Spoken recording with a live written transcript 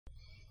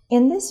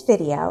In this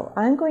video,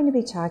 I'm going to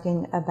be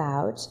talking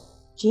about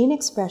gene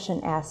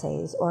expression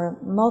assays or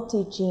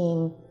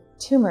multigene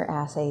tumor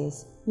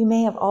assays. You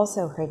may have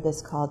also heard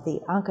this called the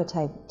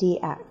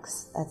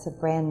OncotypeDX. That's a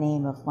brand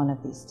name of one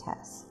of these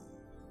tests.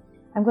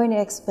 I'm going to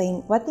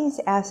explain what these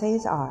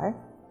assays are,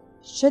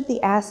 should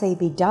the assay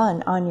be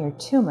done on your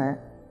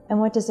tumor, and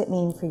what does it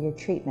mean for your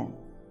treatment.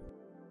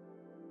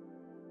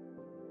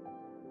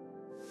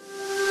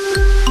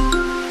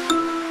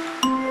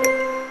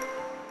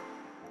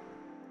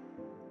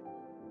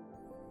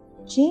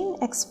 Gene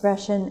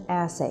expression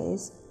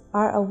assays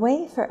are a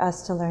way for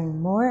us to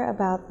learn more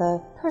about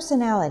the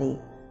personality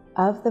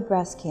of the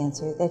breast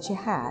cancer that you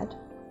had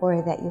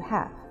or that you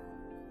have.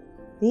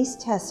 These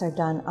tests are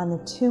done on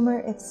the tumor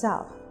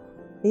itself.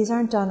 These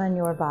aren't done on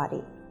your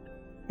body.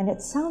 And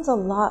it sounds a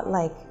lot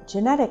like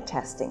genetic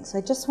testing, so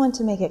I just want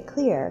to make it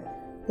clear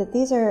that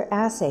these are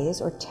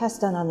assays or tests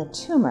done on the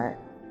tumor,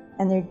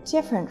 and they're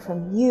different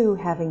from you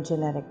having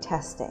genetic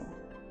testing.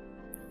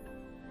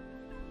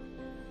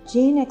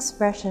 Gene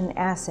expression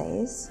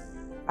assays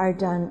are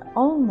done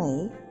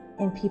only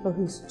in people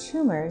whose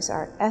tumors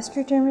are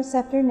estrogen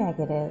receptor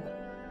negative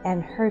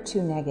and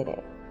HER2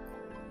 negative.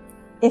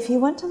 If you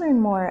want to learn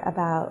more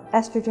about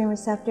estrogen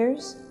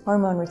receptors,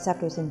 hormone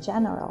receptors in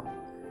general,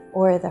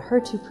 or the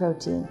HER2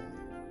 protein,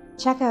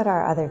 check out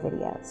our other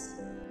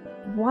videos.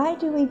 Why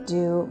do we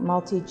do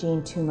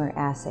multigene tumor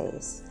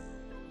assays?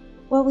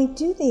 Well, we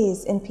do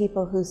these in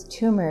people whose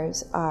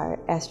tumors are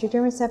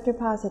estrogen receptor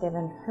positive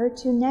and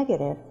HER2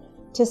 negative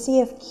to see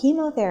if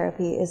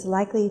chemotherapy is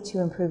likely to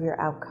improve your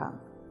outcome.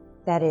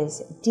 That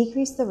is,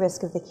 decrease the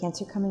risk of the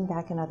cancer coming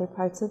back in other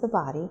parts of the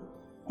body,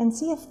 and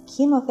see if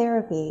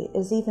chemotherapy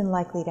is even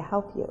likely to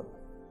help you.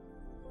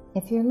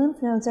 If your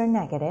lymph nodes are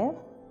negative,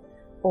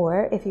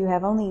 or if you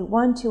have only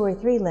 1, 2, or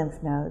 3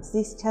 lymph nodes,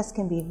 these tests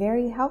can be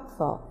very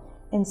helpful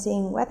in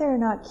seeing whether or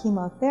not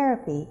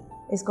chemotherapy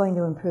is going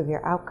to improve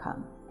your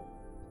outcome.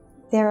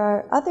 There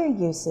are other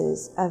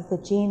uses of the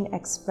gene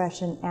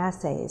expression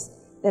assays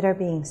that are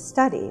being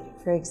studied,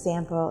 for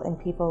example, in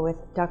people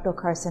with ductal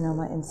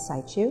carcinoma in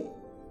situ,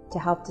 to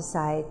help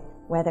decide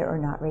whether or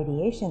not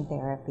radiation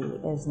therapy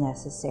is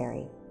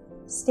necessary.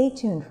 Stay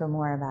tuned for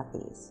more about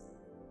these.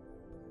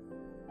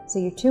 So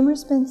your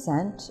tumor's been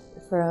sent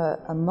for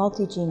a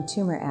multigene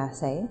tumor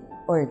assay,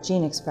 or a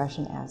gene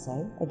expression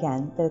assay.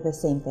 Again, they're the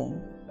same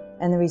thing,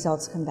 and the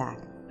results come back.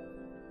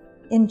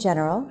 In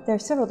general, there are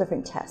several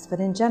different tests, but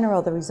in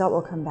general, the result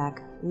will come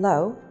back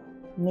low,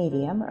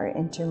 medium, or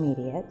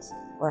intermediate,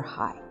 or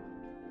high.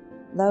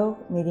 Low,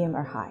 medium,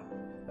 or high.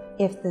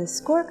 If the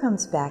score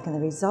comes back and the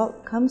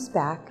result comes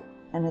back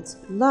and it's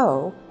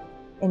low,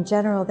 in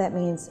general that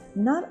means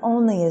not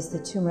only is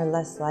the tumor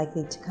less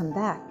likely to come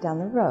back down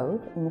the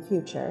road in the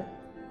future,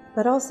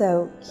 but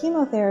also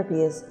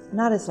chemotherapy is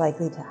not as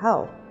likely to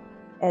help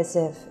as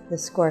if the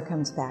score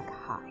comes back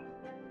high.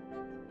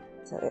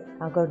 So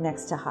I'll go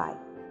next to high.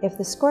 If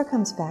the score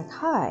comes back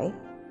high,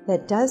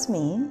 that does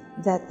mean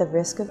that the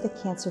risk of the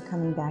cancer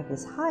coming back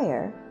is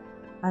higher.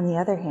 On the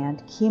other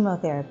hand,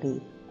 chemotherapy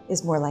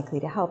is more likely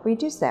to help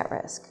reduce that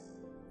risk.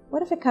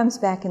 What if it comes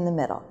back in the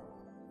middle?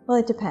 Well,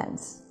 it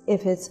depends.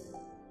 If it's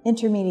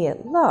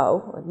intermediate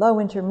low, or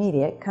low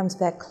intermediate, comes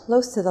back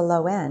close to the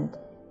low end,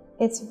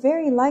 it's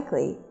very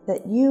likely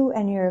that you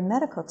and your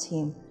medical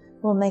team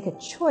will make a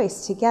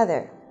choice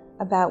together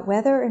about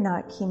whether or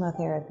not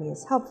chemotherapy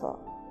is helpful.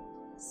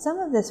 Some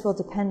of this will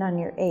depend on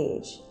your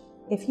age.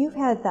 If you've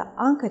had the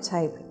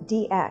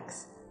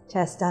OncotypeDX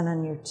test done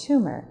on your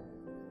tumor,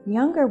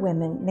 younger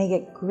women may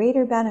get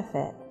greater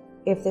benefit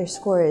if their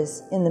score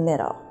is in the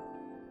middle.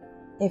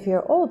 If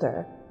you're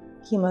older,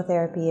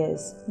 chemotherapy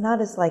is not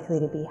as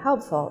likely to be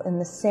helpful in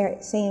the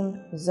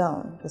same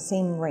zone, the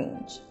same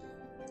range.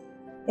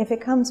 If it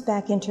comes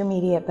back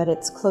intermediate but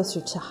it's closer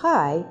to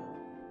high,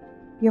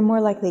 you're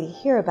more likely to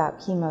hear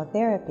about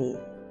chemotherapy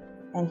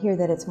and hear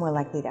that it's more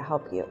likely to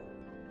help you.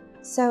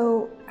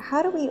 So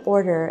how do we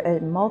order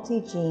a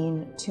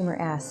multigene tumor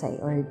assay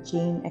or a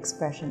gene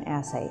expression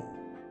assay?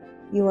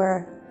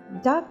 Your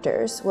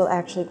doctors will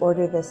actually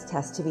order this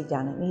test to be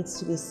done. It needs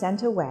to be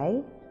sent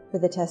away for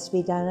the test to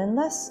be done,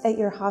 unless at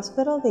your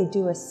hospital they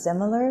do a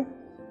similar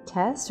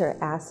test or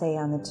assay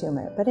on the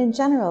tumor. But in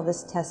general,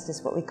 this test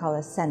is what we call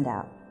a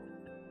send-out.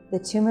 The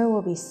tumor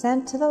will be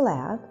sent to the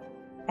lab,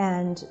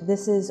 and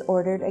this is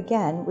ordered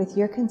again with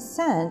your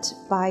consent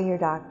by your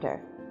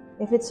doctor.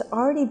 If it's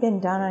already been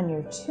done on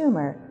your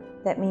tumor,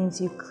 that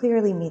means you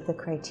clearly meet the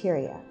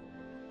criteria.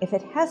 If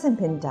it hasn't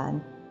been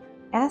done,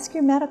 ask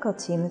your medical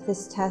team if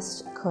this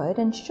test could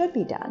and should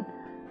be done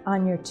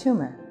on your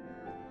tumor.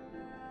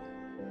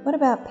 What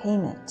about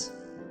payment?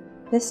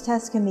 This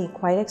test can be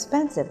quite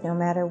expensive no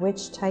matter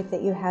which type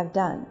that you have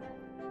done.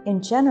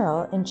 In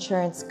general,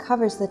 insurance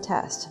covers the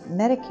test.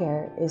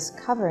 Medicare is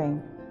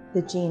covering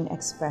the gene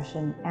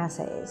expression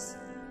assays.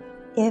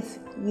 If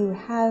you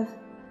have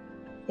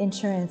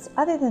insurance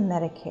other than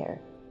Medicare,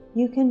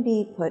 you can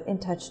be put in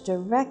touch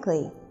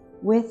directly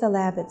with the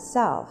lab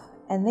itself,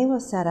 and they will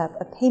set up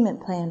a payment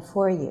plan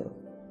for you.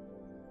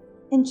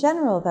 In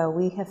general, though,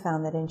 we have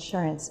found that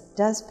insurance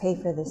does pay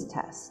for this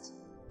test.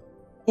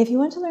 If you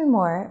want to learn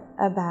more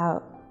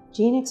about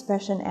gene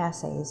expression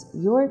assays,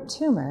 your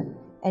tumor,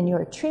 and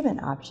your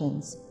treatment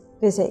options,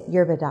 visit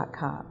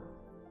Yerbba.com.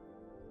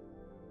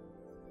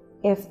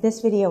 If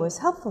this video was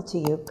helpful to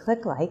you,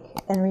 click like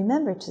and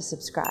remember to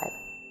subscribe.